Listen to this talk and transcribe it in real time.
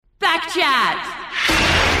Chat.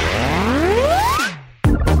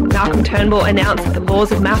 Malcolm Turnbull announced that the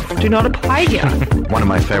laws of maths do not apply here. One of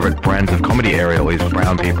my favourite brands of comedy, Ariel, is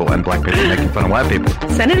brown people and black people making fun of white people.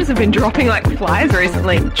 Senators have been dropping like flies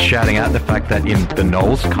recently. Shouting out the fact that in the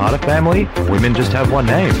Knowles Carter family, women just have one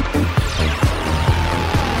name.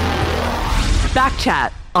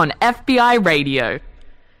 Backchat on FBI Radio.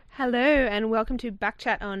 Hello and welcome to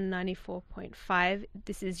Backchat on 94.5.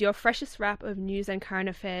 This is your freshest wrap of news and current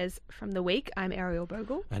affairs from the week. I'm Ariel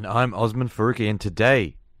Bogle. And I'm Osman Faruqi, and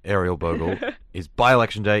today, Ariel Bogle, is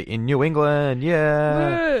by-election day in New England.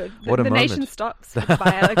 Yeah. Woo. What a the moment. nation stops with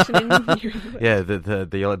by-election in New England. Yeah,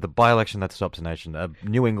 the by-election that stops a nation.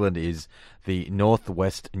 New England is the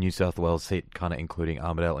northwest New South Wales seat, kind of including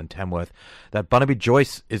Armidale and Tamworth, that Barnaby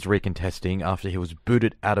Joyce is recontesting after he was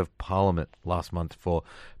booted out of Parliament last month for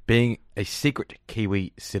being a secret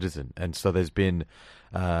Kiwi citizen. And so there's been,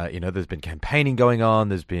 there's been campaigning going on.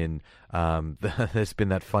 There's been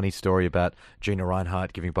that funny story about Gina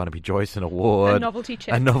Reinhardt giving Barnaby Joyce an award, A novelty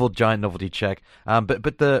check. giant novelty check.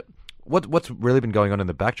 What's really been going on in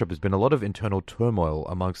the backdrop has been a lot of internal turmoil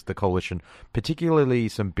amongst the coalition, particularly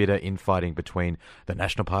some bitter infighting between the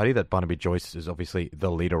National Party, that Barnaby Joyce is obviously the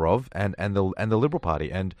leader of, and the Liberal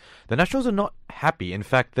Party. And the Nationals are not happy. In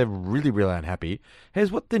fact, they're really, really unhappy.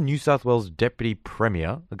 Here's what the New South Wales Deputy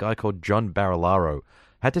Premier, a guy called John Barilaro,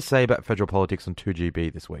 had to say about federal politics on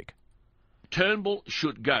 2GB this week. Turnbull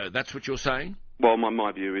should go. That's what you're saying? Well,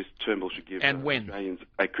 my view is Turnbull should give when? Australians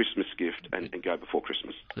a Christmas gift and go before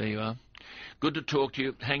Christmas. There you are. Good to talk to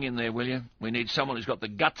you. Hang in there, will you? We need someone who's got the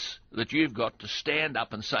guts that you've got to stand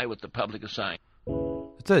up and say what the public is saying.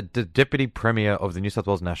 It's the Deputy Premier of the New South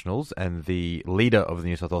Wales Nationals and the leader of the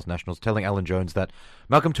New South Wales Nationals telling Alan Jones that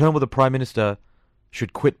Malcolm Turnbull, the Prime Minister,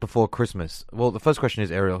 should quit before Christmas. Well, the first question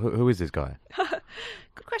is, Ariel, who is this guy?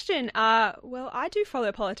 Good question. Well, I do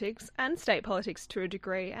follow politics and state politics to a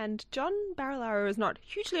degree, and John Barilaro is not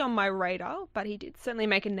hugely on my radar, but he did certainly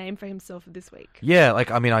make a name for himself this week. Yeah,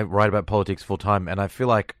 I write about politics full time, and I feel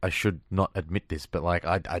like I should not admit this, but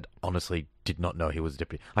I honestly did not know he was a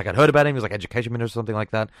deputy. I'd heard about him, he was education minister or something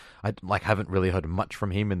like that. I haven't really heard much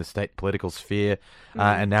from him in the state political sphere,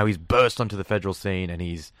 and now he's burst onto the federal scene, and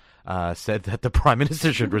he's said that the Prime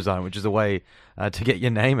Minister should resign, which is a way to get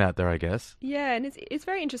your name out there, I guess. Yeah, and it's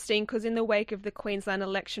very interesting because in the wake of the Queensland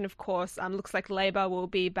election, of course, looks like Labor will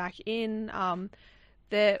be back in.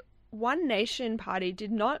 The One Nation Party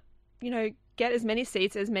did not, get as many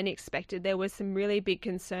seats as many expected. There were some really big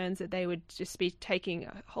concerns that they would just be taking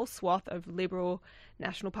a whole swath of Liberal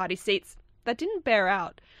National Party seats. That didn't bear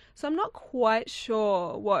out. So I'm not quite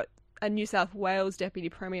sure what a New South Wales Deputy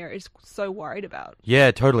Premier is so worried about.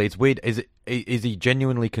 Yeah, totally. It's weird. Is he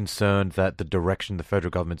genuinely concerned that the direction the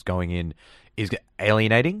federal government's going in is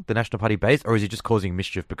alienating the National Party base, or is he just causing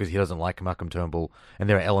mischief because he doesn't like Malcolm Turnbull and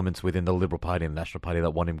there are elements within the Liberal Party and the National Party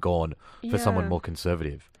that want him gone for someone more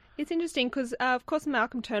conservative? It's interesting because, of course,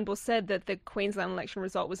 Malcolm Turnbull said that the Queensland election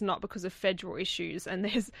result was not because of federal issues, and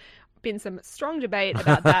there's been some strong debate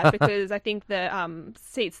about that because I think the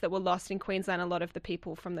seats that were lost in Queensland, a lot of the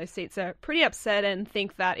people from those seats are pretty upset and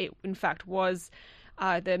think that it, in fact, was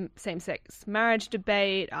the same-sex marriage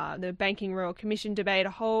debate, the Banking Royal Commission debate,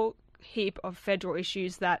 a whole heap of federal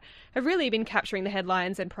issues that have really been capturing the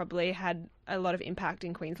headlines and probably had a lot of impact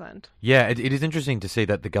in Queensland. Yeah, it is interesting to see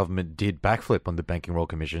that the government did backflip on the Banking Royal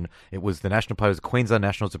Commission. It was the National Party, Queensland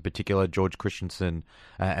Nationals in particular, George Christensen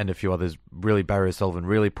and a few others, really Barry O'Sullivan,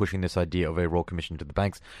 really pushing this idea of a Royal Commission to the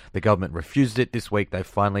banks. The government refused it this week. They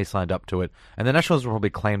finally signed up to it. And the Nationals will probably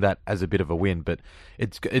claim that as a bit of a win, but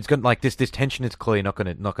it's going this tension is clearly not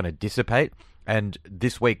going to dissipate. And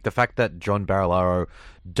this week, the fact that John Barilaro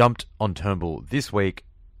dumped on Turnbull this week,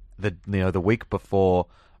 the week before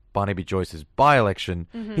Barnaby Joyce's by-election,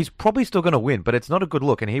 he's probably still going to win, but it's not a good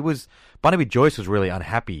look. And Barnaby Joyce was really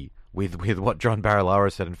unhappy with what John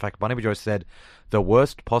Barilaro said. In fact, Barnaby Joyce said, the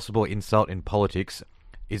worst possible insult in politics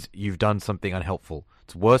is you've done something unhelpful.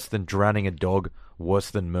 It's worse than drowning a dog,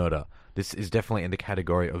 worse than murder. This is definitely in the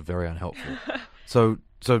category of very unhelpful. So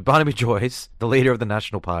Barnaby Joyce, the leader of the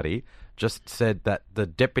National Party, just said that the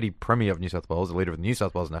Deputy Premier of New South Wales, the leader of the New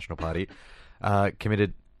South Wales National Party,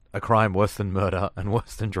 committed a crime worse than murder and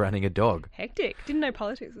worse than drowning a dog. Hectic. Didn't know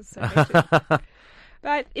politics was so hectic.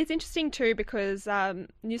 But it's interesting too because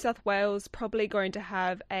New South Wales probably going to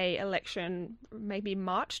have a election maybe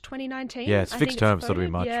March 2019. Yeah, it's fixed term, so it'll be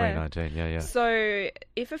March Yeah. 2019. Yeah. So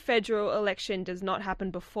if a federal election does not happen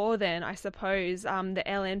before then, I suppose the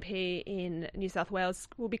LNP in New South Wales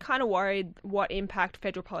will be kind of worried what impact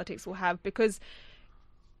federal politics will have because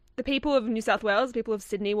the people of New South Wales, the people of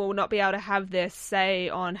Sydney, will not be able to have their say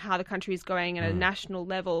on how the country is going at a national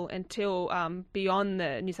level until beyond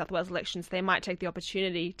the New South Wales elections. They might take the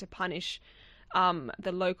opportunity to punish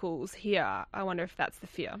the locals here. I wonder if that's the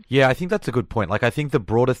fear. Yeah, I think that's a good point. Like, I think the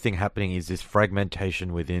broader thing happening is this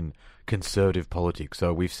fragmentation within conservative politics.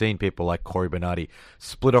 So we've seen people like Cory Bernardi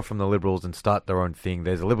split off from the Liberals and start their own thing.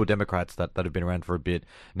 There's the Liberal Democrats that have been around for a bit.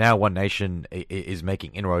 Now One Nation is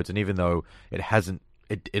making inroads, and even though it hasn't,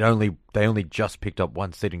 they only just picked up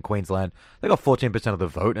one seat in Queensland. They got 14% of the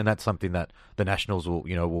vote, and that's something that the Nationals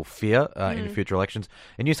will fear in future elections.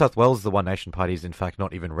 In New South Wales, the One Nation Party is in fact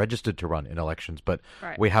not even registered to run in elections, but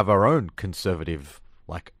we have our own conservative,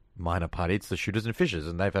 minor party. It's the Shooters and Fishers,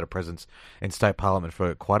 and they've had a presence in state parliament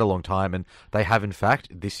for quite a long time, and they have in fact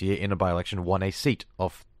this year in a by-election won a seat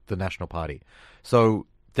off the National Party. So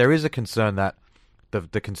there is a concern that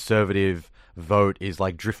the conservative vote is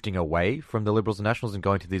drifting away from the Liberals and Nationals and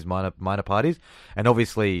going to these minor parties. And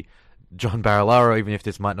obviously John Barilaro, even if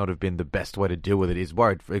this might not have been the best way to deal with it, is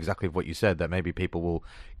worried for exactly what you said, that maybe people will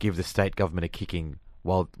give the state government a kicking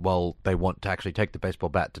while they want to actually take the baseball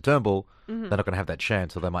bat to Turnbull. They're not going to have that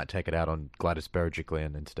chance, so they might take it out on Gladys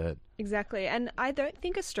Berejiklian instead. Exactly. And I don't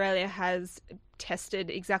think Australia has tested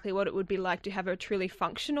exactly what it would be like to have a truly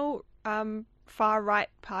functional far-right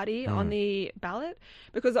party on the ballot,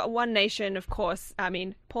 because One Nation, of course,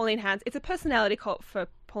 Pauline Hanson, it's a personality cult for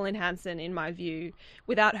Pauline Hanson, in my view.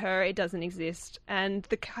 Without her, it doesn't exist. And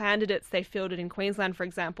the candidates they fielded in Queensland, for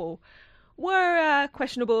example, were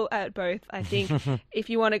questionable at both. I think if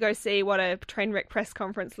you want to go see what a train wreck press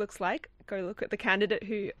conference looks like, go look at the candidate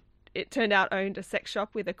who it turned out owned a sex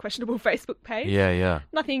shop with a questionable Facebook page. Yeah.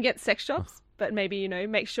 Nothing against sex shops, but maybe,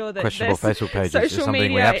 make sure that questionable Facebook pages is something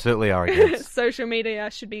media, we absolutely are against. Social media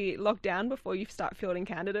should be locked down before you start fielding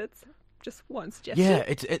candidates. Just one suggestion. Yeah,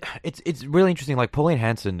 it's really interesting. Like, Pauline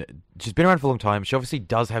Hanson, she's been around for a long time. She obviously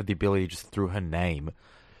does have the ability, just through her name,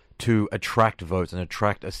 to attract votes and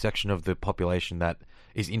attract a section of the population that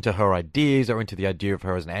is into her ideas or into the idea of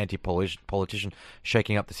her as an anti-politician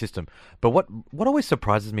shaking up the system. But what always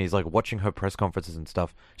surprises me is watching her press conferences and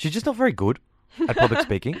stuff. She's just not very good at public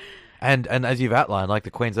speaking. And as you've outlined,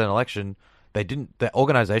 the Queensland election,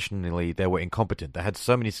 organisationally, they were incompetent. They had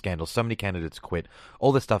so many scandals, so many candidates quit,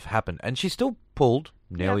 all this stuff happened, and she still pulled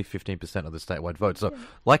nearly 15% of the statewide vote. So,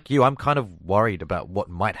 like you, I'm kind of worried about what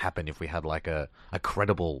might happen if we had a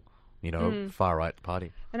credible, far-right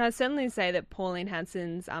party. And I'd certainly say that Pauline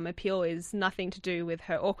Hanson's appeal is nothing to do with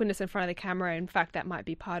her awkwardness in front of the camera. In fact, that might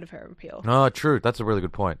be part of her appeal. No, true. That's a really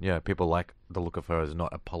good point. Yeah, people like the look of her as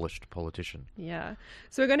not a polished politician. Yeah.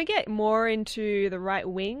 So we're going to get more into the right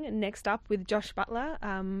wing next up with Josh Butler,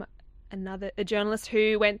 a journalist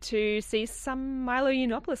who went to see some Milo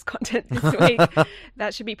Yiannopoulos content this week.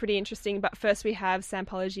 That should be pretty interesting. But first we have Sam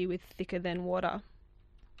Pology with Thicker Than Water.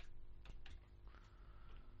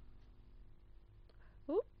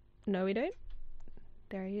 No, we don't.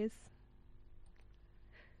 There he is.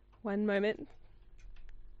 One moment.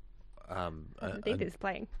 I think it's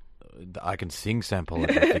playing. I can sing Sam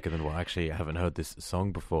Pology Thicker Than Water. Actually, I haven't heard this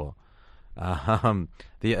song before. I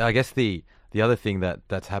guess the other thing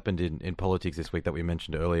that's happened in politics this week that we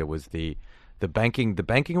mentioned earlier was the banking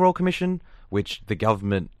roll commission, which the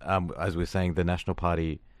government, as we were saying, the National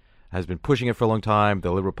Party has been pushing it for a long time.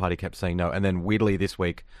 The Liberal Party kept saying no, and then weirdly this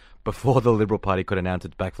week, before the Liberal Party could announce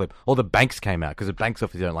its backflip, all the banks came out, because the banks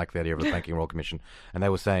obviously don't like the idea of a banking roll commission, and they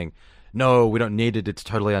were saying, no, we don't need it, it's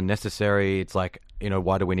totally unnecessary, it's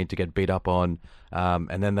why do we need to get beat up on?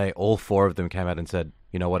 And then all four of them came out and said,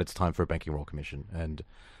 you know what, it's time for a banking roll commission. And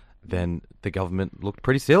then the government looked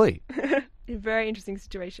pretty silly. A very interesting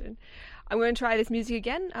situation. I'm going to try this music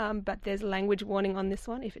again, but there's a language warning on this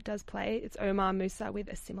one if it does play. It's Omar Musa with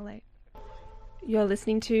Assimilate. You're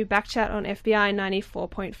listening to Backchat on FBI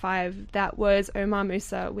 94.5. That was Omar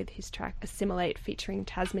Musa with his track Assimilate featuring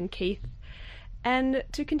Tasman Keith. And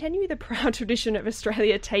to continue the proud tradition of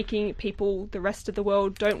Australia taking people the rest of the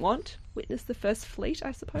world don't want, witness the first fleet,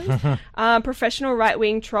 I suppose. Professional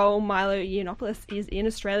right-wing troll Milo Yiannopoulos is in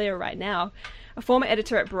Australia right now. A former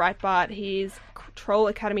editor at Breitbart, his Troll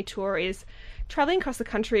Academy tour is travelling across the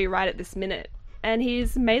country right at this minute. And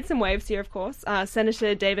he's made some waves here, of course.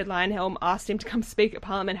 Senator David Leyonhjelm asked him to come speak at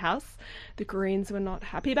Parliament House. The Greens were not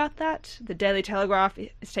happy about that. The Daily Telegraph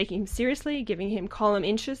is taking him seriously, giving him column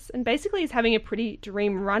inches, and basically is having a pretty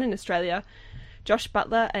dream run in Australia. Josh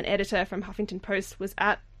Butler, an editor from Huffington Post, was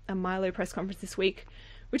at a Milo press conference this week,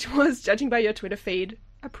 which was, judging by your Twitter feed,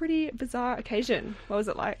 a pretty bizarre occasion. What was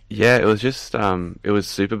it like? Yeah, it was just, it was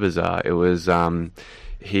super bizarre. It was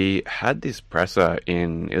he had this presser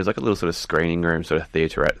it was like a little sort of screening room, sort of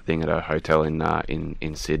theaterette thing at a hotel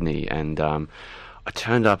in Sydney, and I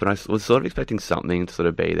turned up and I was sort of expecting something to sort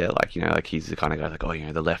of be there, like, you know, like he's the kind of guy like, oh, you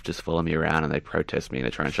know, the left just follow me around and they protest me and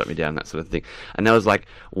they try and shut me down, that sort of thing. And there was like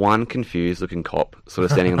one confused looking cop sort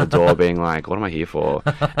of standing on the door being like, what am I here for?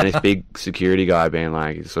 And this big security guy being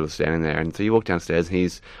like, sort of standing there. And so you walk downstairs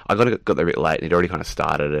and I got there a bit late and he'd already kind of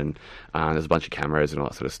started, and there's a bunch of cameras and all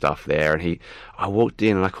that sort of stuff there. And I walked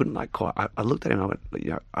in and I couldn't like quite, I looked at him and I went,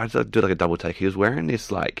 you know, I just did like a double take. He was wearing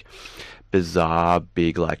this like bizarre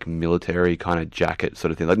big like military kind of jacket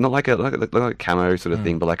sort of thing, like not like a camo sort of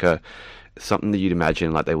thing, but like something that you'd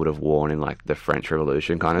imagine like they would have worn in like the French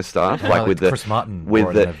Revolution kind of stuff, like with Chris Martin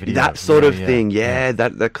with that sort of thing,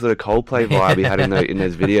 that sort of Coldplay vibe he had in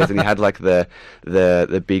those videos, and he had like the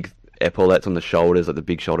big epaulettes on the shoulders, like the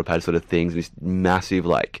big shoulder pad sort of things, this massive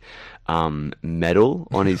like medal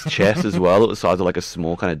on his chest as well. It was the size of like a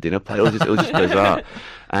small kind of dinner plate. It was just bizarre.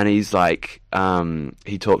 And he's like,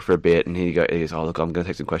 he talked for a bit, and he goes, oh look, I'm going to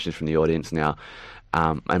take some questions from the audience now,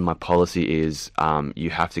 and my policy is, you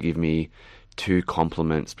have to give me 2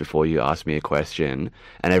 compliments before you ask me a question.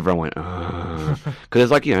 And everyone went, because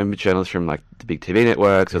there's like, you know, journalists from like the big TV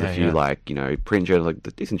networks, or the few like, you know, print journalists, like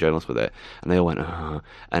the decent journalists were there, and they all went,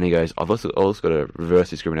 and he goes, I've also got a reverse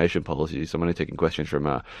discrimination policy, so I'm only taking questions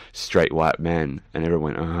from straight white men. And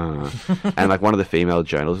everyone went, and like one of the female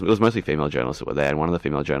journalists, it was mostly female journalists that were there, and one of the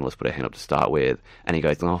female journalists put her hand up to start with, and he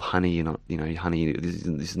goes, oh honey, you're not, you know, honey, this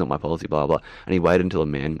is not my policy, blah blah. And he waited until a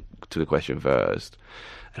man took a question first,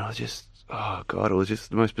 and I was just, oh God, it was just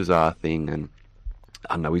the most bizarre thing. And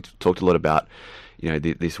I don't know, we talked a lot about, you know,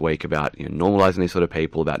 this week about, you know, normalising these sort of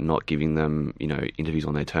people, about not giving them, you know, interviews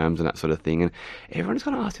on their terms and that sort of thing. And everyone's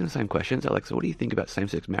kind of asking the same questions. They're like, so what do you think about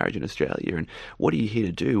same-sex marriage in Australia? And what are you here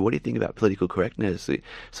to do? What do you think about political correctness? They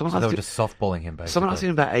were just softballing him, basically. Someone asked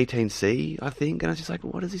him about 18C, I think, and I was just like,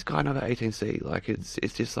 what does this guy know about 18C? Like, it's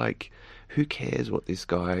just like, who cares what this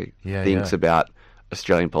guy thinks about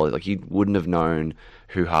Australian politics? Like, he wouldn't have known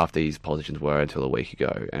who half these politicians were until a week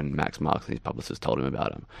ago, and Max Marks and his publicist told him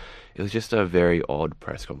about them. It was just a very odd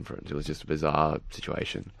press conference. It was just a bizarre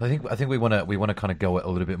situation. I think we want to kind of go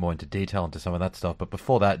a little bit more into detail into some of that stuff. But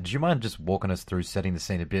before that, do you mind just walking us through setting the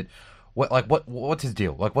scene a bit? What's his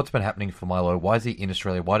deal? Like, what's been happening for Milo? Why is he in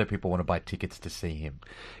Australia? Why do people want to buy tickets to see him?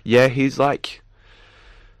 Yeah, he's like,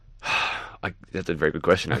 that's a very good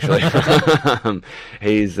question, actually.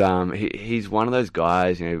 He's one of those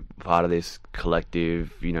guys, you know, part of this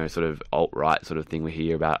collective, you know, sort of alt-right sort of thing we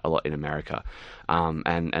hear about a lot in America.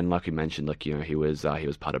 And like we mentioned, like, you know, he was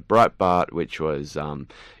part of Breitbart, which was,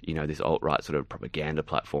 you know, this alt-right sort of propaganda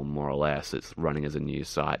platform, more or less. It's running as a news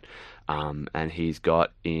site. And he's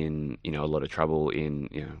got in, you know, a lot of trouble in,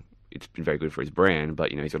 you know, it's been very good for his brand,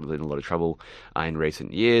 but, you know, he's got in a lot of trouble in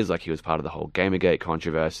recent years. Like, he was part of the whole Gamergate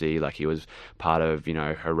controversy. Like, he was part of, you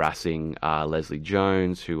know, harassing Leslie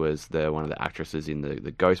Jones, who was one of the actresses in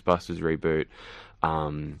the Ghostbusters reboot.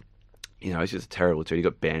 You know, it's just terrible too. He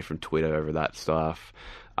got banned from Twitter over that stuff.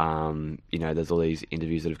 You know, there's all these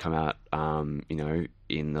interviews that have come out, you know,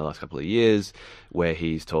 in the last couple of years where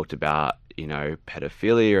he's talked about, you know,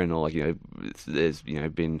 pedophilia and all, like, you know, there's, you know,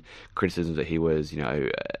 been criticisms that he was, you know,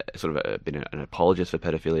 sort of been an apologist for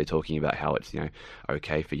pedophilia, talking about how it's, you know,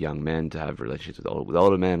 okay for young men to have relationships with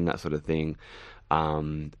older men and that sort of thing.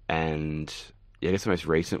 And yeah, I guess the most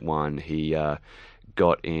recent one, he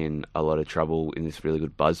got in a lot of trouble in this really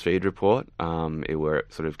good BuzzFeed report, where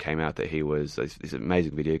it sort of came out that he was, this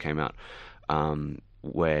amazing video came out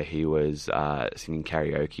where he was singing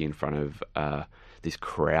karaoke in front of this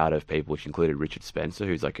crowd of people, which included Richard Spencer,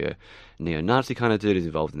 who's like a neo-Nazi kind of dude, who's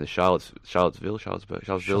involved in the Charlottesville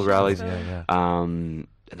rallies. And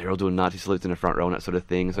they're all doing Nazi salutes in the front row and that sort of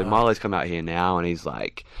thing. So Milo's come out here now, and he's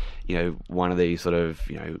like, you know, one of these sort of,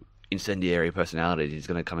 you know, incendiary personalities. He's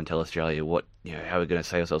going to come and tell Australia what, you know, how we're going to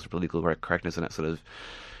say ourselves for political correctness and that sort of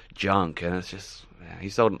junk. And it's just, he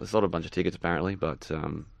sold a bunch of tickets apparently, but you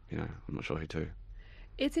know, I'm not sure who to.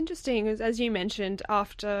 It's interesting, as you mentioned,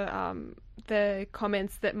 after the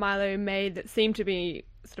comments that Milo made that seemed to be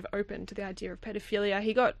sort of open to the idea of pedophilia,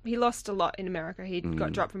 he lost a lot in America. He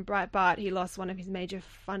got dropped from Breitbart. He lost one of his major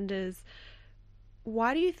funders.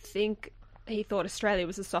 Why do you think he thought Australia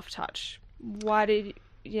was a soft touch?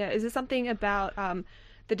 Is there something about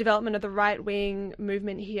the development of the right-wing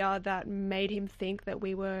movement here that made him think that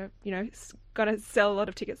we were, you know, going to sell a lot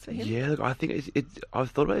of tickets for him? Yeah, look, I think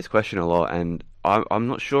I've thought about this question a lot, and I'm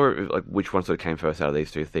not sure like which one sort of came first out of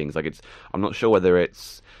these two things. Like, I'm not sure whether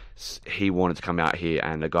it's he wanted to come out here,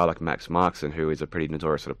 and a guy like Max Markson, who is a pretty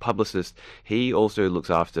notorious sort of publicist, he also looks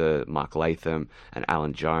after Mark Latham and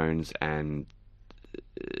Alan Jones and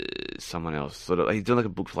someone else. Sort of, he's doing like a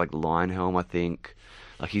book for like Lionhelm, I think.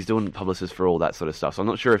 Like he's doing publicists for all that sort of stuff. So I'm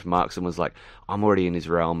not sure if Markson was like, I'm already in his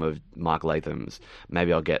realm of Mark Latham's.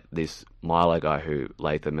 Maybe I'll get this Milo guy who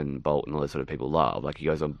Latham and Bolt and all those sort of people love. Like he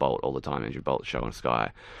goes on Bolt all the time, Andrew Bolt's show on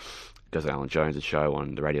Sky. Goes on Alan Jones' show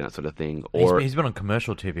on the radio and that sort of thing. Or he's been on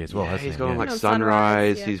commercial TV as well, hasn't he? He's gone on like On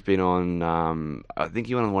Sunrise. yeah. He's been on, I think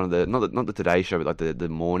he went on one of the, not the Today Show, but like the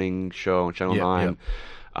morning show on Channel 9.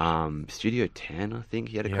 Studio 10, I think.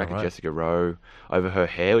 He had a crack at Jessica Rowe over her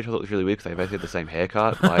hair, which I thought was really weird because they basically had the same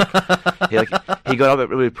haircut. He got up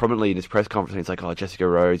really prominently in his press conference and he's like, oh, Jessica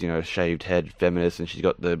Rowe's, shaved head feminist and she's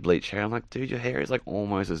got the bleached hair. I'm like, dude, your hair is like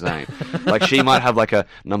almost the same. Like she might have like a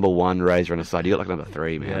number 1 razor on the side. You got like number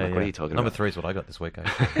 3, man. What are you talking about? Number 3 is what I got this week,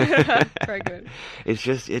 actually. Very good. It's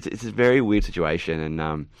just, it's a very weird situation,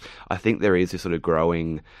 and I think there is this sort of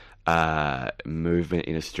growing movement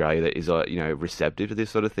in Australia that is receptive to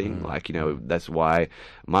this sort of thing. That's why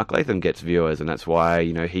Mark Latham gets viewers, and that's why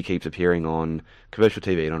he keeps appearing on commercial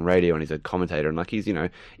TV and on radio, and he's a commentator, and he's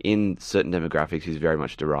in certain demographics he's very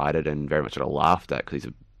much derided and very much sort of laughed at because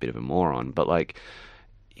he's a bit of a moron. But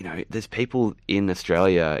there's people in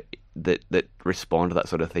Australia that respond to that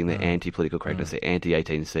sort of thing. They're anti-political correctness, they're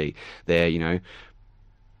anti-18C, they're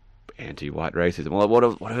anti-white racism,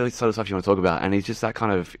 what sort of stuff you want to talk about, and he's just that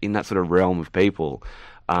kind of in that sort of realm of people,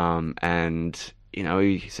 and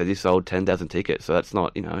he said he sold 10,000 tickets, so that's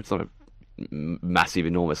not it's not a massive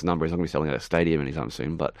enormous number. He's not going to be selling at a stadium anytime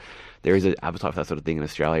soon, but there is an appetite for that sort of thing in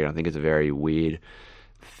Australia, and I think it's a very weird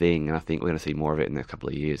thing, and I think we're going to see more of it in the next couple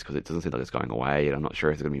of years because it doesn't seem like it's going away, and I'm not sure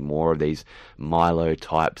if there's going to be more of these Milo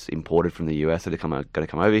types imported from the US that are going to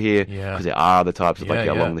come over here, because there are other types that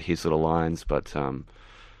along his sort of lines, but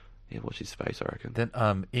yeah, watch his space, I reckon.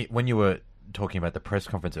 Then, when you were talking about the press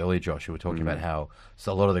conference earlier, Josh, you were talking about how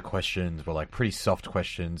a lot of the questions were like pretty soft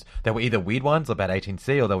questions. They were either weird ones about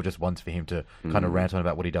 18C or they were just ones for him to kind of rant on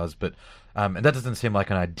about what he does. But and that doesn't seem like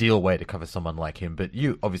an ideal way to cover someone like him. But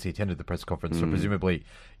you obviously attended the press conference, so presumably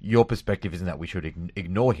your perspective isn't that we should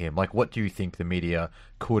ignore him. Like, what do you think the media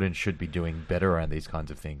could and should be doing better around these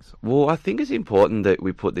kinds of things? Well, I think it's important that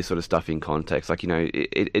we put this sort of stuff in context. Like,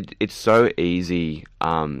 it's so easy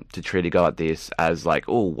to treat a guy like this as like,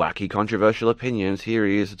 oh, wacky, controversial opinions. Here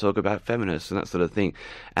he is to talk about feminists and that sort of thing.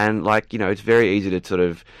 And it's very easy to sort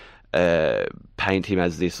of paint him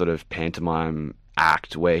as this sort of pantomime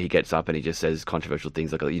act where he gets up and he just says controversial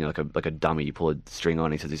things like a dummy. You pull a string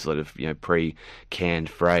on, he says this sort of pre-canned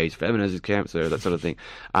phrase, feminism is cancer, that sort of thing.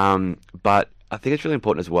 But I think it's really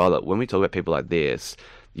important as well that when we talk about people like this,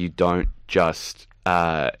 you don't just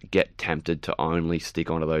get tempted to only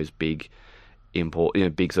stick onto those big sort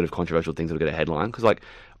of controversial things that will get a headline. Because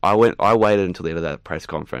I waited until the end of that press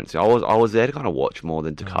conference. I was there to kind of watch more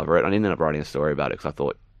than to cover it. I didn't end up writing a story about it because I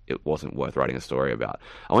thought it wasn't worth writing a story about.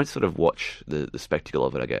 I wanted to sort of watch the spectacle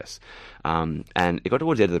of it, I guess. And it got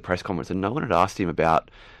towards the end of the press conference and no one had asked him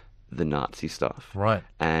about the Nazi stuff. Right.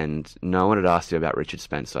 And no one had asked him about Richard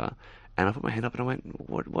Spencer. And I put my hand up and I went,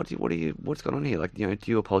 what's going on here? Do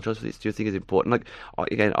you apologise for this? Do you think it's important?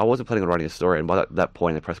 I wasn't planning on writing a story, and by that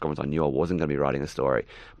point in the press conference I knew I wasn't going to be writing a story.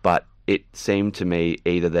 But it seemed to me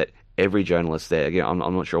either that every journalist there, again, I'm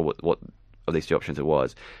not sure what of these two options it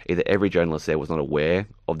was, either every journalist there was not aware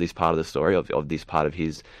of this part of the story, of this part of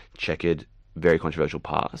his checkered, very controversial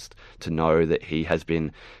past, to know that he has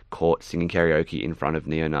been caught singing karaoke in front of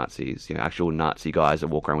neo-Nazis, actual Nazi guys that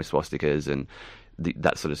walk around with swastikas and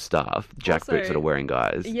that sort of stuff, jackboot sort of wearing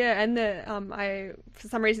guys. Yeah, and for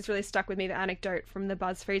some reason it's really stuck with me, the anecdote from the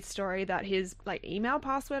BuzzFeed story that his email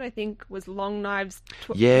password, I think, was long knives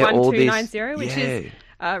 1290, which is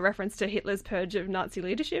a reference to Hitler's purge of Nazi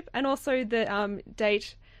leadership, and also the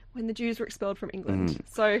date when the Jews were expelled from England.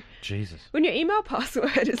 So Jesus, when your email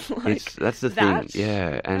password is that's the thing,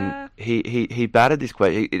 yeah. And he batted this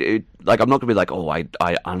question. I'm not gonna be like, oh, I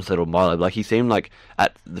unsettled Milo. He seemed like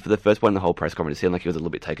for the first point in the whole press conference, it seemed like he was a little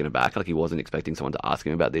bit taken aback. He wasn't expecting someone to ask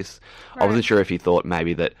him about this. Right. I wasn't sure if he thought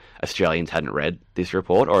maybe that Australians hadn't read this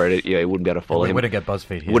report, or it wouldn't be able to follow him. Wouldn't get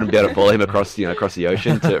BuzzFeed here. Wouldn't be able to follow him across the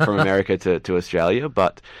ocean from America to Australia.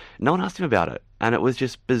 But no one asked him about it. And it was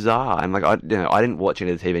just bizarre. And I didn't watch any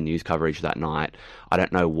of the TV news coverage that night. I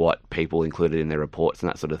don't know what people included in their reports and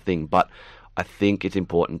that sort of thing. But I think it's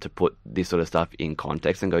important to put this sort of stuff in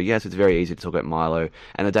context and go, yes, it's very easy to talk about Milo.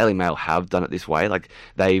 And the Daily Mail have done it this way. I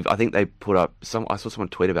think they put up I saw someone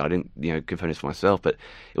tweet about it. I didn't confirm this for myself, but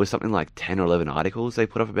it was something like 10 or 11 articles they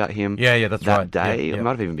put up about him. Yeah, that's that right. day. Yeah. It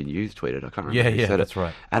might have even been tweeted. I can't remember. Yeah, that's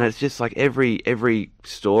right. And it's just every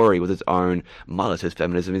story with its own. Milo says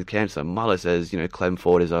feminism is cancer. Milo says, Clem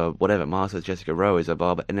Ford is a whatever. Milo says Jessica Rowe is a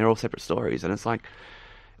blah, blah, and they're all separate stories. And it's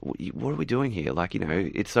what are we doing here? Like,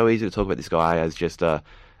 it's so easy to talk about this guy as just like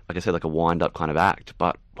I said, like a wind-up kind of act,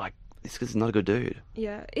 but like this guy's not a good dude.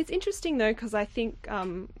 Yeah, it's interesting though, because I think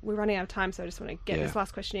we're running out of time, so I just want to get this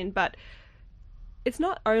last question in. But it's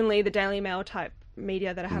not only the Daily Mail type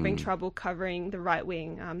media that are having trouble covering the right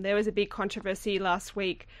wing. There was a big controversy last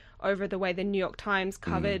week over the way the New York Times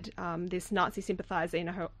covered this Nazi sympathizer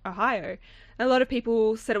in Ohio. And a lot of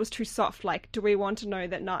people said it was too soft. Like, do we want to know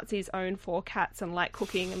that Nazis own 4 cats and like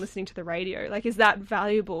cooking and listening to the radio? Like, is that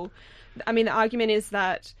valuable? I mean, the argument is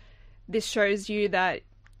that this shows you that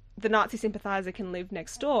the Nazi sympathizer can live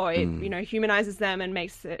next door. It, humanizes them and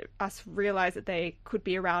makes us realize that they could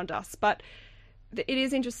be around us. But it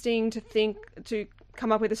is interesting to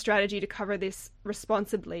come up with a strategy to cover this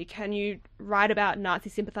responsibly. Can you write about Nazi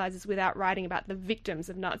sympathizers without writing about the victims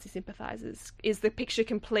of Nazi sympathizers? Is the picture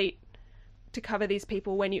complete to cover these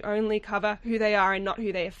people when you only cover who they are and not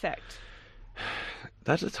who they affect?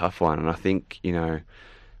 That's a tough one, and I think,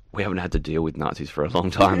 we haven't had to deal with Nazis for a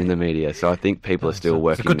long time in the media, so I think people are still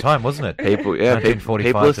working. It's a good time, wasn't it? People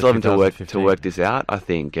are still having to work this out, I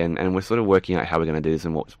think, and we're sort of working out how we're going to do this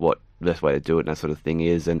and what the best way to do it and that sort of thing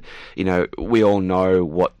is. And we all know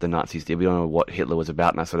what the Nazis did. We don't know what Hitler was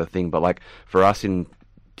about and that sort of thing. But like for us in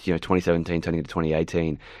 2017 turning into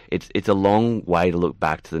 2018, it's a long way to look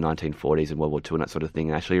back to the 1940s and World War II and that sort of thing,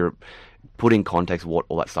 and actually put in context what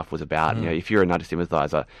all that stuff was about. If you're a Nazi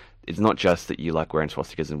sympathizer, it's not just that you like wearing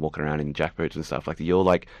swastikas and walking around in jackboots and stuff. Like you're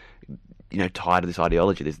like, tied to this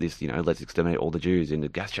ideology. There's this, let's exterminate all the Jews in the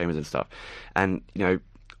gas chambers and stuff. And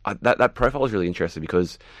that profile is really interesting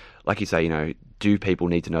because, like you say, do people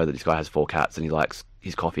need to know that this guy has 4 cats and he likes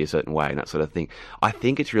his coffee a certain way and that sort of thing? I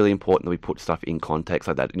think it's really important that we put stuff in context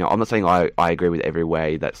like that. I'm not saying I agree with every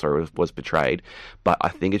way that story was portrayed, but I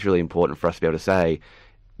think it's really important for us to be able to say,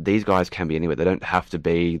 these guys can be anywhere. They don't have to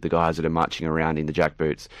be the guys that are marching around in the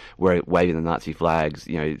jackboots, waving the Nazi flags,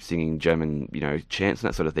 singing German, chants and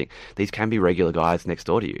that sort of thing. These can be regular guys next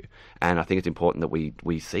door to you. And I think it's important that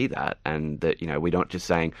we see that, and that, we don't just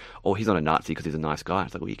saying, oh, he's not a Nazi because he's a nice guy.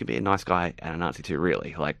 It's like, well, you can be a nice guy and a Nazi too,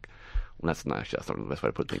 really. Like, well, that's not the best way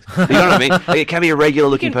to put things. But you know what I mean? Like, it can be a regular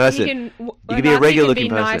looking person. You can be a regular looking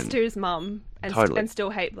person. Be nice to his mum and still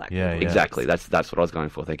hate black people. Yeah. Exactly. That's what I was going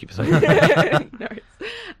for. Thank you for saying that.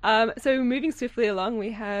 No. So moving swiftly along,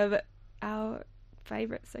 we have our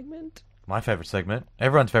favourite segment. My favourite segment.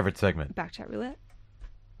 Everyone's favourite segment. Backchat Roulette.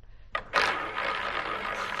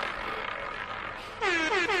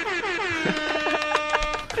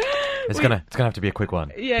 It's gonna have to be a quick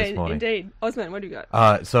one. Yeah, this morning. Indeed. Osman, what do you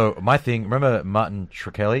got? So my thing. Remember Martin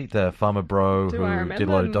Shkreli, the farmer bro who did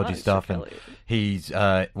a lot of dodgy stuff, and he's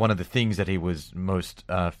one of the things that he was most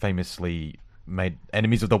famously made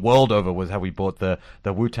enemies of the world over was how he bought the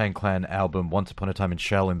Wu-Tang Clan album Once Upon a Time in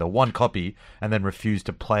Shell in the one copy, and then refused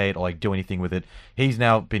to play it or like do anything with it. He's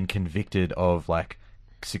now been convicted of like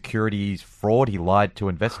securities fraud. He lied to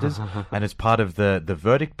investors, and as part of the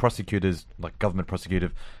verdict, prosecutors, like government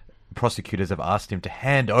prosecutors have asked him to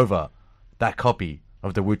hand over that copy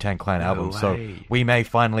of the Wu-Tang Clan album. So we may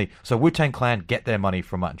finally... So Wu-Tang Clan get their money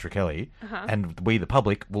from Martin Shkreli, and we, the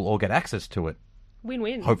public, will all get access to it.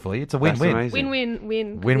 Win-win. Hopefully. It's a win-win.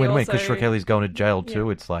 Win-win-win. Win-win-win, because Shkreli's going to jail too.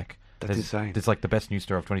 It's like... That's insane. It's like the best news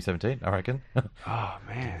story of 2017, I reckon. Oh,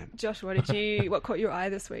 man. Josh, what caught your eye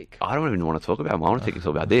this week? I don't even want to talk about it. I want to talk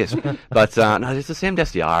about this. But, no, it's the Sam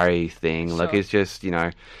Dastyari thing. Sure. Like, it's just,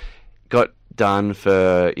 got done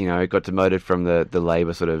for, got demoted from the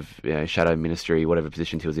Labour sort of shadow ministry, whatever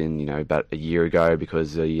position he was in, about a year ago,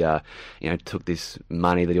 because he, took this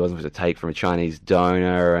money that he wasn't supposed to take from a Chinese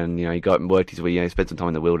donor, and, he got and worked his way, spent some time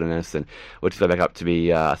in the wilderness, and worked his way back up to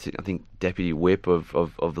be, I think, deputy whip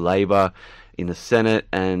of Labour in the Senate,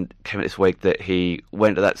 and came out this week that he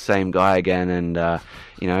went to that same guy again and,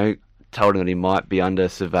 told him that he might be under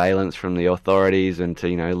surveillance from the authorities and to,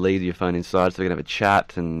 leave your phone inside so we can have a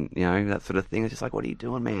chat and, that sort of thing. It's just like, what are you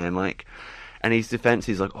doing, man? Like, and his defense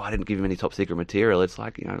is like, oh, I didn't give him any top secret material. It's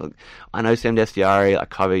like, look, I know Sam Dastyari, I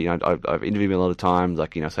cover, I've interviewed him a lot of times,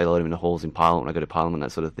 like, say hello to him in the halls in Parliament when I go to Parliament,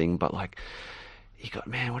 that sort of thing. But like,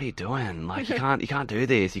 man, what are you doing? Like, you can't do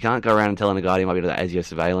this. You can't go around and telling a guy he might be under as your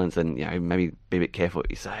surveillance and, maybe be a bit careful what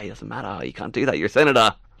you say. It doesn't matter. You can't do that. You're a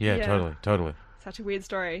senator. Yeah. Totally. Such a weird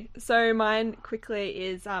story. So mine quickly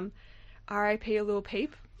is R.I.P. Lil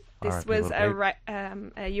Peep. This was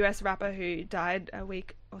a US rapper who died a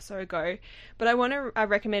week or so ago. But I want to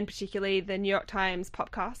recommend particularly the New York Times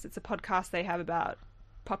podcast. It's a podcast they have about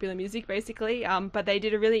popular music, basically. But they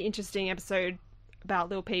did a really interesting episode about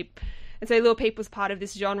Lil Peep. And so Lil Peep was part of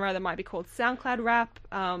this genre that might be called SoundCloud rap.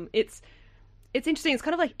 It's interesting. It's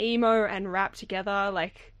kind of like emo and rap together.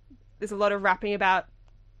 Like, there's a lot of rapping about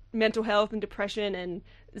mental health and depression and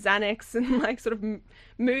Xanax and like sort of,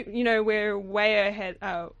 we're way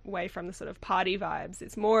away from the sort of party vibes.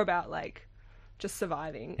 It's more about like just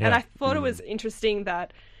surviving. Yeah. And I thought it was interesting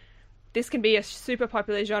that this can be a super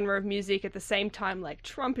popular genre of music at the same time like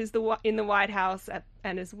Trump is in the White House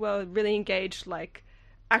and as well really engaged like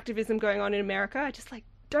activism going on in America. I just like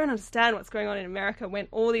don't understand what's going on in America when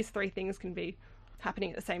all these three things can be happening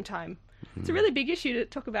at the same time. It's a really big issue to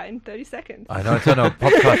talk about in 30 seconds. I know.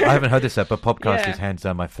 Podcast. I haven't heard this yet, but Popcast Yeah. is hands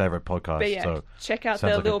down my favourite podcast. But yeah, so check out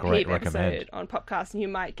sounds the like a Lil great Peep recommend. episode on Popcast and you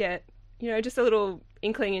might get, just a little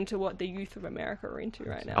inkling into what the youth of America are into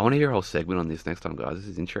right now. I want to hear a whole segment on this next time, guys. This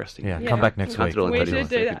is interesting. Yeah, Yeah. come back next Can't week. do it all in We 30 should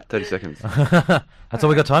do seconds. 30 seconds. That's all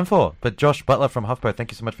we got time for. But Josh Butler from HuffPo,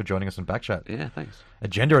 thank you so much for joining us on Backchat. Yeah, thanks.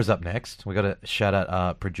 Agenda is up next. We got to shout out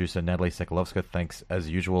our producer Natalie Sekulovska. Thanks as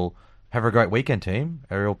usual. Have a great weekend, team.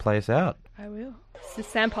 Ariel, play us out. I will. This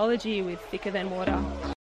is Sampology with Thicker Than Water.